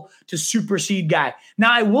impossible to supersede guy.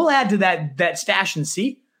 Now, I will add to that stash and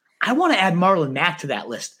see. I want to add Marlon Mack to that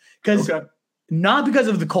list not because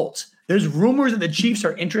of the Colts. There's rumors that the Chiefs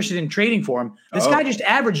are interested in trading for him. This guy just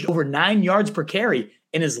averaged over 9 yards per carry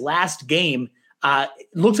in his last game.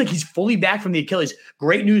 Looks like he's fully back from the Achilles.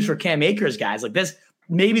 Great news for Cam Akers, guys. Like this,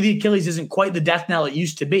 maybe the Achilles isn't quite the death knell it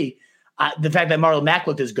used to be. The fact that Marlon Mack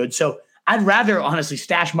looked as good. So I'd rather honestly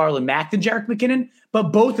stash Marlon Mack than Jerick McKinnon,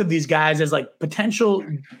 but both of these guys as potential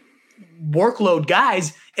workload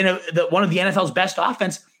guys in one of the NFL's best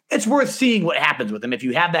offense, it's worth seeing what happens with them. If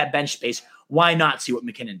you have that bench space, why not see what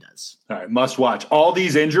McKinnon does? All right, must watch. All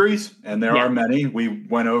these injuries, and there are many. We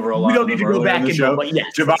went over a lot. We don't need to go back into but yes,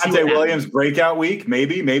 Javonte Williams breakout week,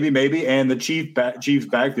 maybe, and the Chiefs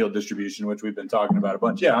backfield distribution, which we've been talking about a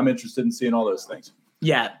bunch. Yeah, I'm interested in seeing all those things.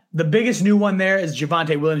 Yeah, the biggest new one there is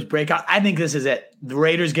Javonte Williams breakout. I think this is it. The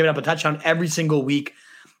Raiders giving up a touchdown every single week.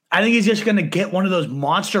 I think he's just going to get one of those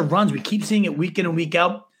monster runs. We keep seeing it week in and week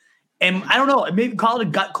out. And I don't know, maybe call it a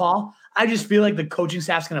gut call. I just feel like the coaching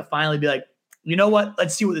staff's going to finally be like, you know what?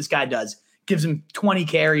 Let's see what this guy does. Gives him 20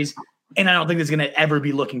 carries. And I don't think there's going to ever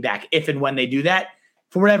be looking back if and when they do that.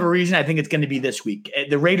 For whatever reason, I think it's going to be this week.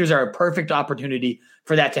 The Raiders are a perfect opportunity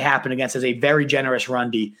for that to happen against as a very generous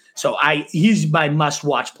run D. So he's my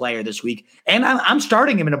must-watch player this week. And I'm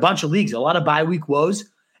starting him in a bunch of leagues, a lot of bye week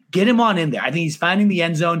woes. Get him on in there. I think he's finding the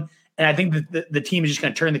end zone, and I think the team is just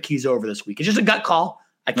going to turn the keys over this week. It's just a gut call.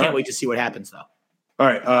 I can't wait to see what happens, though. All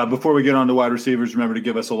right. Before we get on to wide receivers, remember to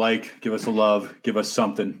give us a like, give us a love, give us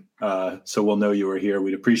something so we'll know you were here.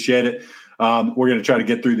 We'd appreciate it. We're going to try to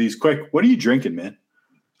get through these quick. What are you drinking, man?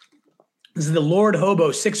 This is the Lord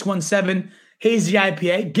Hobo 617 Hazy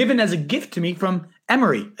IPA, given as a gift to me from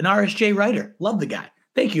Emery, an RSJ writer. Love the guy.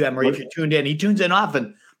 Thank you, Emery, if you're tuned in. He tunes in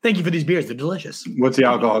often. Thank you for these beers. They're delicious. What's the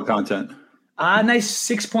alcohol content? Nice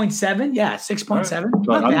 6.7. Yeah, 6.7.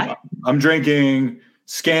 Right. I'm drinking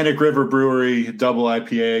Scandic River Brewery double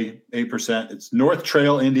IPA, 8%. It's North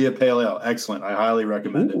Trail India Pale Ale. Excellent. I highly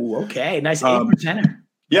recommend it. Okay. Nice 8%.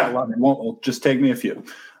 Yeah. It won't just take me a few.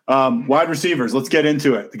 Wide receivers, let's get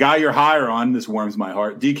into it. The guy you're higher on, this warms my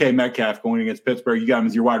heart, DK Metcalf going against Pittsburgh. You got him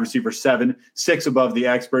as your wide receiver 7, 6 above the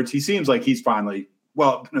experts. He seems like he's finally,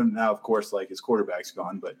 well, now of course, like his quarterback's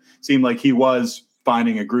gone, but seemed like he was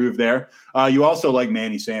finding a groove there. You also like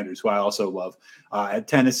Manny Sanders, who I also love. At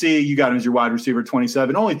Tennessee, you got him as your wide receiver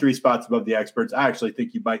 27, only 3 spots above the experts. I actually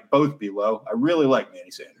think you might both be low. I really like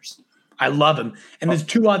Manny Sanders. I love him. And there's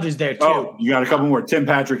 2 others there too. Oh, you got a couple more, Tim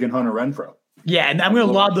Patrick and Hunter Renfrow. Yeah, and I'm going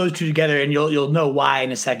to lob those 2 together, and you'll know why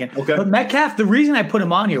in a second. Okay. But Metcalf, the reason I put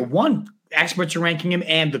him on here, one, experts are ranking him,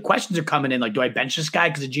 and the questions are coming in like, do I bench this guy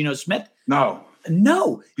because of Geno Smith? No.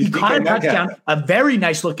 He caught a touchdown, Metcalf. a very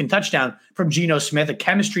nice looking touchdown from Geno Smith, a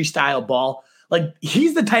chemistry style ball. Like,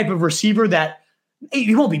 he's the type of receiver that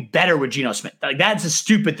he won't be better with Geno Smith. Like, that's a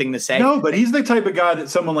stupid thing to say. No, but he's the type of guy that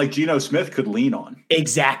someone like Geno Smith could lean on.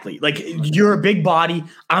 Exactly. Like, you're a big body.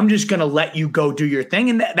 I'm just going to let you go do your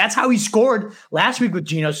thing. And that's how he scored last week with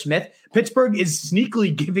Geno Smith. Pittsburgh is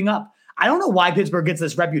sneakily giving up. I don't know why Pittsburgh gets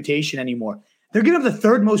this reputation anymore. They're giving up the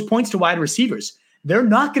 3rd most points to wide receivers. They're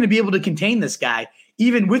not going to be able to contain this guy,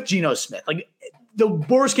 even with Geno Smith. Like, the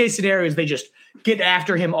worst case scenario is they just get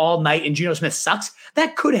after him all night and Geno Smith sucks.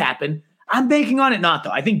 That could happen. I'm banking on it not,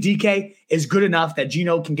 though. I think DK is good enough that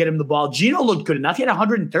Geno can get him the ball. Geno looked good enough. He had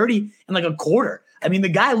 130 in like a quarter. I mean, the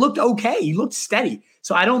guy looked okay. He looked steady.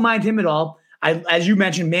 So I don't mind him at all. As you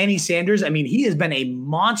mentioned, Manny Sanders, I mean, he has been a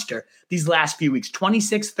monster these last few weeks.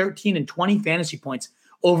 26, 13, and 20 fantasy points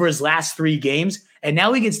over his last 3 games. And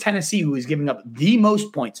now he gets Tennessee, who is giving up the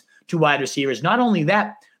most points to wide receivers. Not only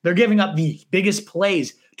that, they're giving up the biggest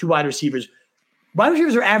plays to wide receivers. Wide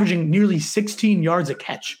receivers are averaging nearly 16 yards a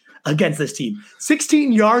catch against this team.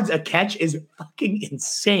 16 yards a catch is fucking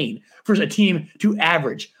insane for a team to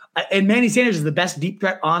average. And Manny Sanders is the best deep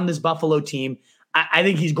threat on this Buffalo team. I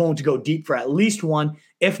think he's going to go deep for at least 1,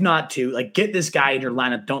 if not 2. Like, get this guy in your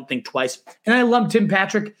lineup. Don't think twice. And I love Tim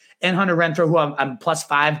Patrick and Hunter Renfrow, who I'm plus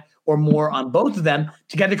 5 or more on both of them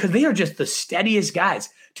together because they are just the steadiest guys.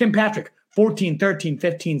 Tim Patrick, 14, 13,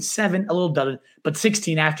 15, 7, a little dudded, but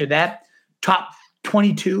 16 after that. Top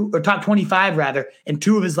 22 or top 25 rather, in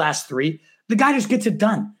 2 of his last 3. The guy just gets it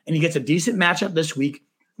done, and he gets a decent matchup this week.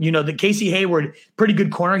 You know, the Casey Hayward, pretty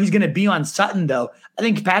good corner. He's going to be on Sutton, though. I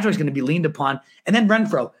think Patrick's going to be leaned upon. And then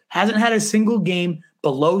Renfrow hasn't had a single game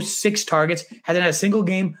below 6 targets, hasn't had a single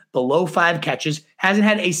game below 5 catches, hasn't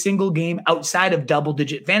had a single game outside of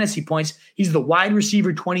double-digit fantasy points. He's the wide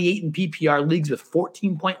receiver 28 in PPR leagues with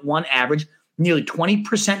 14.1 average, nearly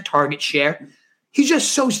 20% target share. He's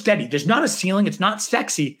just so steady. There's not a ceiling. It's not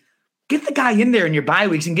sexy. Get the guy in there in your bye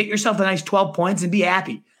weeks and get yourself a nice 12 points and be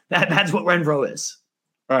happy. That's what Renfrow is.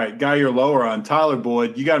 All right, guy you're lower on, Tyler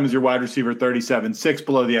Boyd. You got him as your wide receiver 37, 6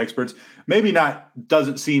 below the experts. Maybe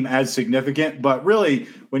doesn't seem as significant, but really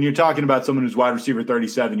when you're talking about someone who's wide receiver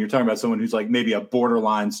 37, you're talking about someone who's like maybe a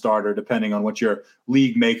borderline starter, depending on what your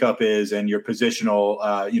league makeup is and your positional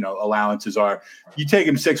allowances are. You take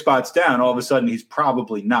him 6 spots down, all of a sudden he's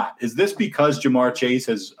probably not. Is this because Jamar Chase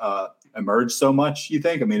has emerged so much, you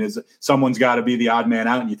think? I mean, someone's got to be the odd man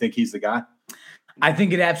out and you think he's the guy? I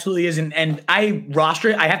think it absolutely is. And I roster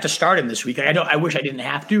it. I have to start him this week. I wish I didn't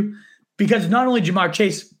have to, because not only Jamar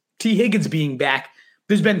Chase, T. Higgins being back,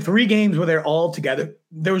 there's been 3 games where they're all together.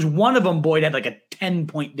 There was one of them, Boyd had like a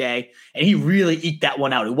 10-point day, and he really eked that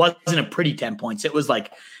one out. It wasn't a pretty 10 points. It was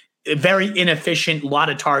like a very inefficient, lot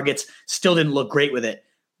of targets, still didn't look great with it.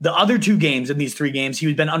 The other 2 games in these 3 games,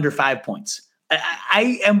 he's been under 5 points.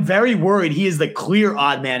 I am very worried he is the clear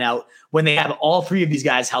odd man out when they have all 3 of these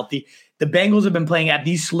guys healthy. The Bengals have been playing at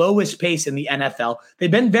the slowest pace in the NFL.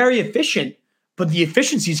 They've been very efficient, but the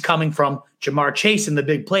efficiency is coming from Jamar Chase in the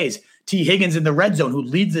big plays. T. Higgins in the red zone, who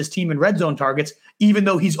leads this team in red zone targets, even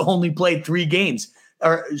though he's only played 3 games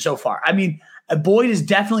so far. I mean, Boyd is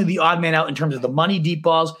definitely the odd man out in terms of the money deep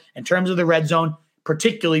balls, in terms of the red zone,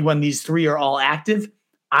 particularly when these 3 are all active.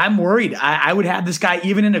 I'm worried. I would have this guy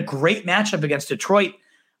even in a great matchup against Detroit.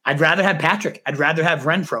 I'd rather have Patrick. I'd rather have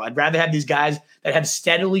Renfrow. I'd rather have these guys that have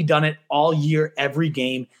steadily done it all year, every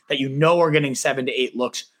game, that you know are getting 7 to 8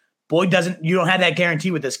 looks. Boyd you don't have that guarantee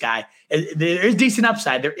with this guy. There is decent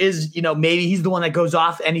upside. There is, maybe he's the one that goes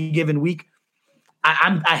off any given week.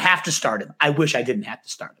 I have to start him. I wish I didn't have to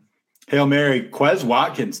start him. Hail Mary, Quez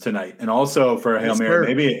Watkins tonight. And also for a Hail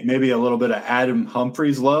Mary, maybe a little bit of Adam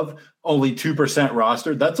Humphries love. Only 2%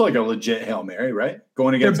 rostered. That's like a legit Hail Mary, right?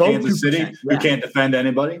 Going against Kansas City, who can't defend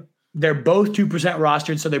anybody. They're both 2%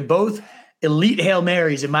 rostered, so they're both elite Hail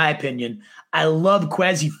Marys, in my opinion. I love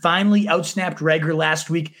Quez. He finally outsnapped Reagor last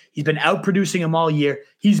week. He's been outproducing him all year.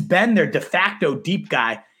 He's been their de facto deep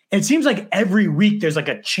guy. And it seems like every week there's like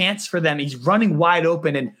a chance for them. He's running wide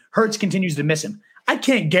open, and Hurts continues to miss him. I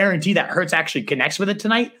can't guarantee that Hurts actually connects with it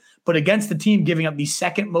tonight, but against the team giving up the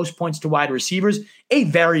second most points to wide receivers, a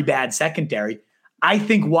very bad secondary, I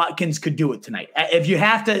think Watkins could do it tonight. If you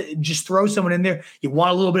have to just throw someone in there, you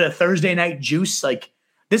want a little bit of Thursday night juice, like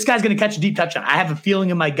this guy's going to catch a deep touchdown. I have a feeling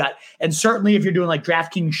in my gut. And certainly if you're doing like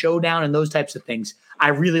DraftKings Showdown and those types of things, I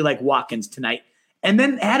really like Watkins tonight. And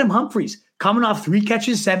then Adam Humphries coming off 3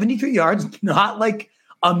 catches, 73 yards, not like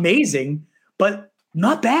amazing, but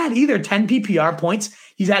not bad either. 10 PPR points.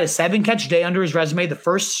 He's had a 7-catch day under his resume, the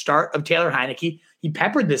first start of Taylor Heineke. He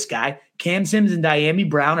peppered this guy. Cam Sims and Diami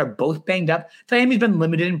Brown are both banged up. Diami's been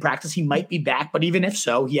limited in practice. He might be back, but even if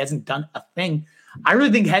so, he hasn't done a thing. I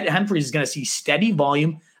really think Humphries is going to see steady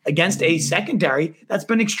volume against a secondary that's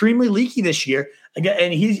been extremely leaky this year.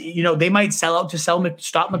 And he's, they might sell out to stop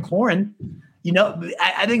McLaurin.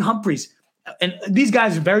 I think Humphries, and these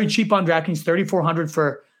guys are very cheap on DraftKings, $3,400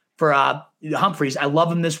 for Humphries. I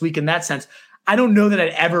love him this week in that sense. I don't know that I'd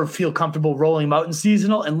ever feel comfortable rolling him out in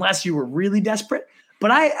seasonal unless you were really desperate.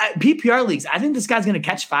 But I PPR leagues, I think this guy's going to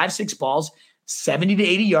catch 5-6 balls, 70 to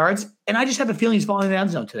 80 yards, and I just have a feeling he's falling in the end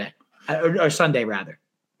zone today, or Sunday rather.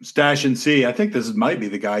 Stash and C. I think this might be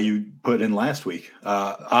the guy you put in last week.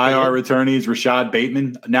 IR returnees, Rashad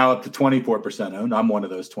Bateman, now up to 24% owned. I'm one of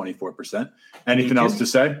those 24%. Anything else to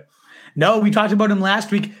say? No, we talked about him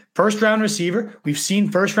last week. First-round receiver. We've seen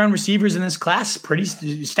first-round receivers in this class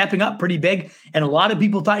stepping up pretty big, and a lot of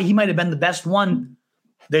people thought he might have been the best one.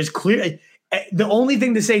 There's clear – the only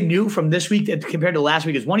thing to say new from this week compared to last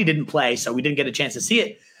week is, one, he didn't play, so we didn't get a chance to see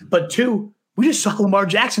it. But two, we just saw Lamar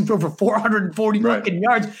Jackson throw for 440 fucking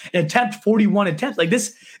yards and attempt 41 attempts. Like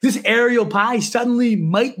this aerial pie suddenly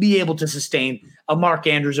might be able to sustain a Mark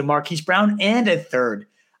Andrews, a Marquise Brown, and a third.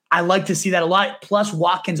 I like to see that a lot. Plus,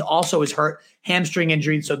 Watkins also is hurt, hamstring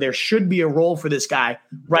injury, so there should be a role for this guy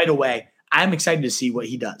right away. I'm excited to see what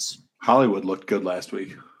he does. Hollywood looked good last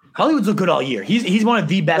week. Hollywood's looked good all year. He's one of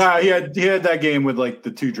the best. He had that game with like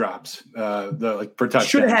the 2 drops, for touchdown.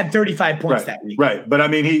 Should have had 35 points that week. Right, but I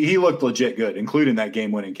mean, he looked legit good, including that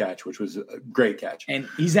game-winning catch, which was a great catch. And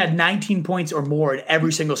he's had 19 points or more in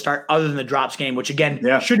every single start, other than the drops game, which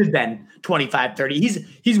again should have been 25, 30.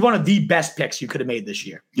 He's one of the best picks you could have made this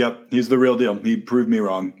year. Yep, he's the real deal. He proved me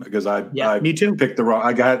wrong because I me too. Picked the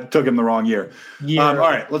wrong. took him the wrong year. All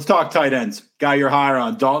right, let's talk tight ends. Guy you're higher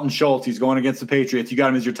on, Dalton Schultz. He's going against the Patriots. You got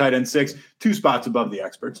him as your tight end 6, 2 spots above the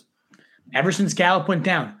experts. Ever since Gallup went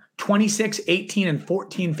down, 26, 18, and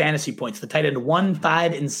 14 fantasy points. The tight end 1,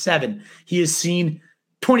 5, and 7. He has seen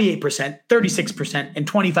 28%, 36%,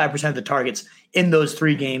 and 25% of the targets in those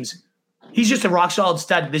 3 games. He's just a rock-solid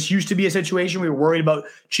stud. This used to be a situation we were worried about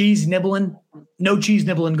cheese nibbling. No cheese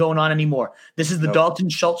nibbling going on anymore. This is the Dalton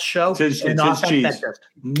Schultz show. It's his cheese. That just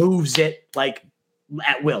moves it like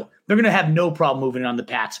at will. They're going to have no problem moving it on the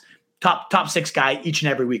Pats. Top 6 guy each and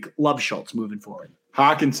every week. Love Schultz moving forward.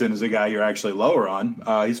 Hawkinson is a guy you're actually lower on.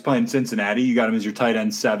 He's playing Cincinnati. You got him as your tight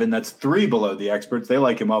end 7. That's 3 below the experts. They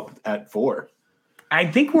like him up at 4. I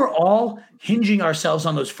think we're all hinging ourselves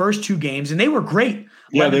on those first 2 games, and they were great.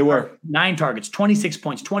 Yeah, they were. 9 targets, 26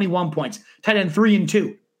 points, 21 points, tight end 3 and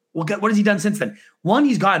 2. Well, what has he done since then? 1,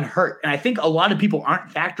 he's gotten hurt, and I think a lot of people aren't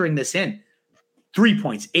factoring this in. 3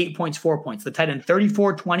 points, 8 points, 4 points. The tight end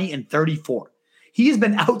 34, 20, and 34. He has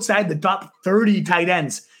been outside the top 30 tight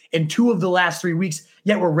ends in 2 of the last 3 weeks,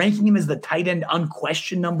 yet we're ranking him as the tight end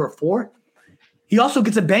unquestioned number 4. He also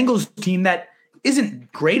gets a Bengals team that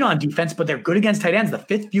isn't great on defense, but they're good against tight ends, the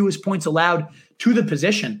 5th fewest points allowed to the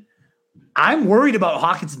position. I'm worried about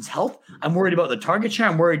Hawkinson's health. I'm worried about the target share.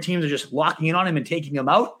 I'm worried teams are just locking in on him and taking him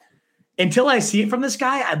out. Until I see it from this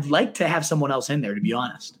guy, I'd like to have someone else in there, to be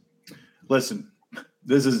honest. Listen,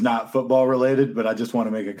 this is not football related, but I just want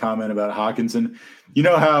to make a comment about Hawkinson. You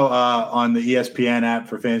know how on the ESPN app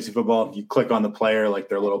for fantasy football, you click on the player, like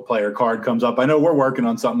their little player card comes up. I know we're working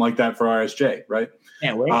on something like that for RSJ, right?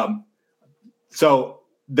 Can't wait. So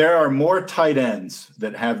there are more tight ends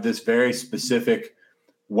that have this very specific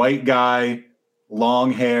white guy,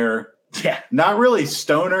 long hair. Yeah. Not really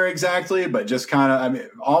stoner exactly, but just kind of,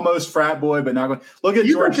 almost frat boy, but not going. Look at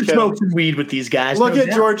George Kittle. Smoke some weed with these guys. Look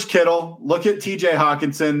at George Kittle. Look at TJ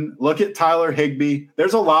Hawkinson. Look at Tyler Higbee.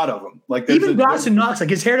 There's a lot of them. Like even Dawson Knox, like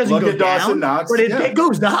his hair doesn't go down. Look at Dawson Knox, but it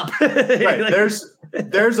goes up. Right.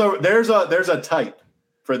 There's a type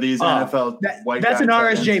for these NFL white guys. That's an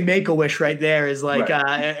RSJ Make-A-Wish right there. Is like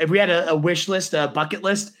if we had a wish list, a bucket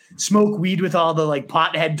list, smoke weed with all the like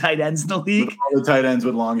pothead tight ends in the league. With all the tight ends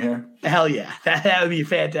with long hair. Hell yeah, that would be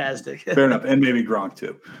fantastic. Fair enough, and maybe Gronk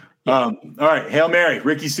too. Yeah. All right, Hail Mary,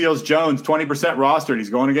 Ricky Seals-Jones, 20% rostered. He's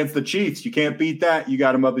going against the Chiefs. You can't beat that. You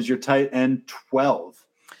got him up as your tight end 12.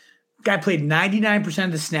 Guy played 99%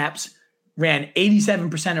 of the snaps, ran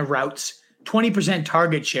 87% of routes, 20%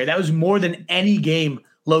 target share. That was more than any game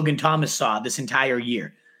Logan Thomas saw this entire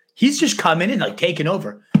year. He's just come in and like taken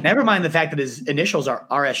over. Never mind the fact that his initials are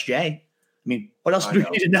RSJ. I mean, what else do we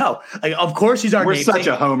need to know? Like, of course, he's our We're namesake. such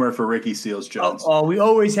a homer for Ricky Seals-Jones. Oh, we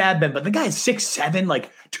always have been. But the guy's 6'7",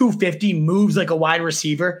 like 250, moves like a wide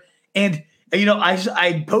receiver. And,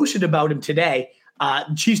 I posted about him today.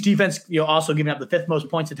 Chiefs defense, also giving up the 5th most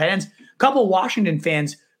points to tight ends. A couple Washington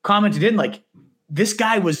fans commented in like, this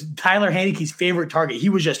guy was Tyler Heinicke's favorite target. He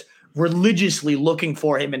was just religiously looking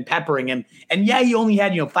for him and peppering him. And yeah, he only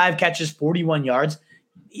had, 5 catches, 41 yards.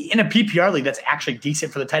 In a PPR league, that's actually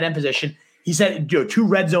decent for the tight end position. He said 2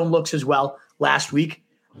 red zone looks as well last week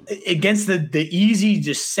against the easy,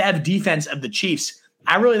 just Sev defense of the Chiefs.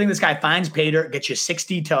 I really think this guy finds pay dirt, gets you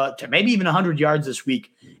 60 to maybe even 100 yards this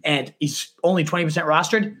week, and he's only 20%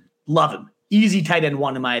 rostered. Love him. Easy tight end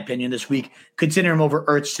 1, in my opinion, this week. Consider him over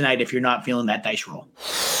Ertz tonight if you're not feeling that dice roll.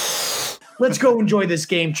 Let's go enjoy this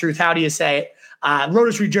game, Truth. How do you say it?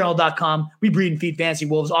 RotoStreetJournal.com. We breed and feed fantasy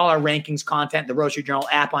wolves. All our rankings, content, the Roto Street Journal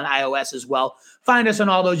app on iOS as well. Find us on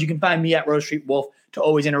all those. You can find me at Roto Street Wolf to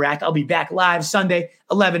always interact. I'll be back live Sunday,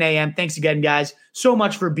 11 a.m. Thanks again, guys, so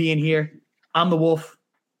much for being here. I'm the Wolf.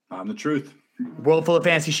 I'm the Truth. World full of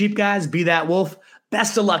fantasy sheep, guys. Be that wolf.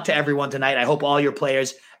 Best of luck to everyone tonight. I hope all your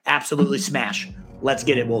players absolutely smash. Let's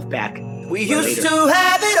get it, Wolfpack. We used to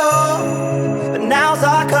have it all, but now's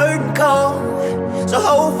our curtain call. So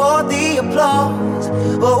hold for the applause.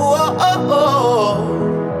 Oh, oh, oh,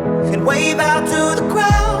 oh. And wave out to the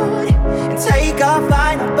crowd and take our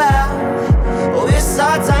final bow. Oh, it's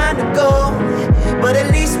our time to go, but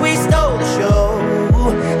at least we stole the show.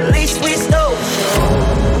 At least we stole the show.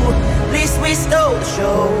 At least we stole the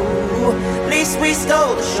show. At least we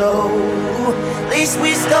stole the show. At least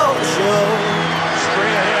we stole the show.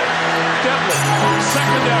 Straight ahead. Devlin,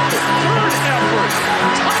 second effort, third effort,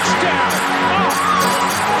 touchdown.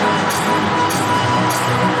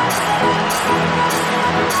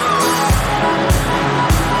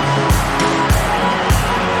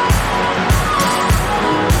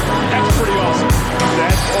 That's pretty awesome.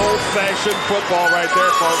 That's old-fashioned football right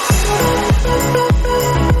there,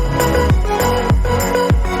 folks.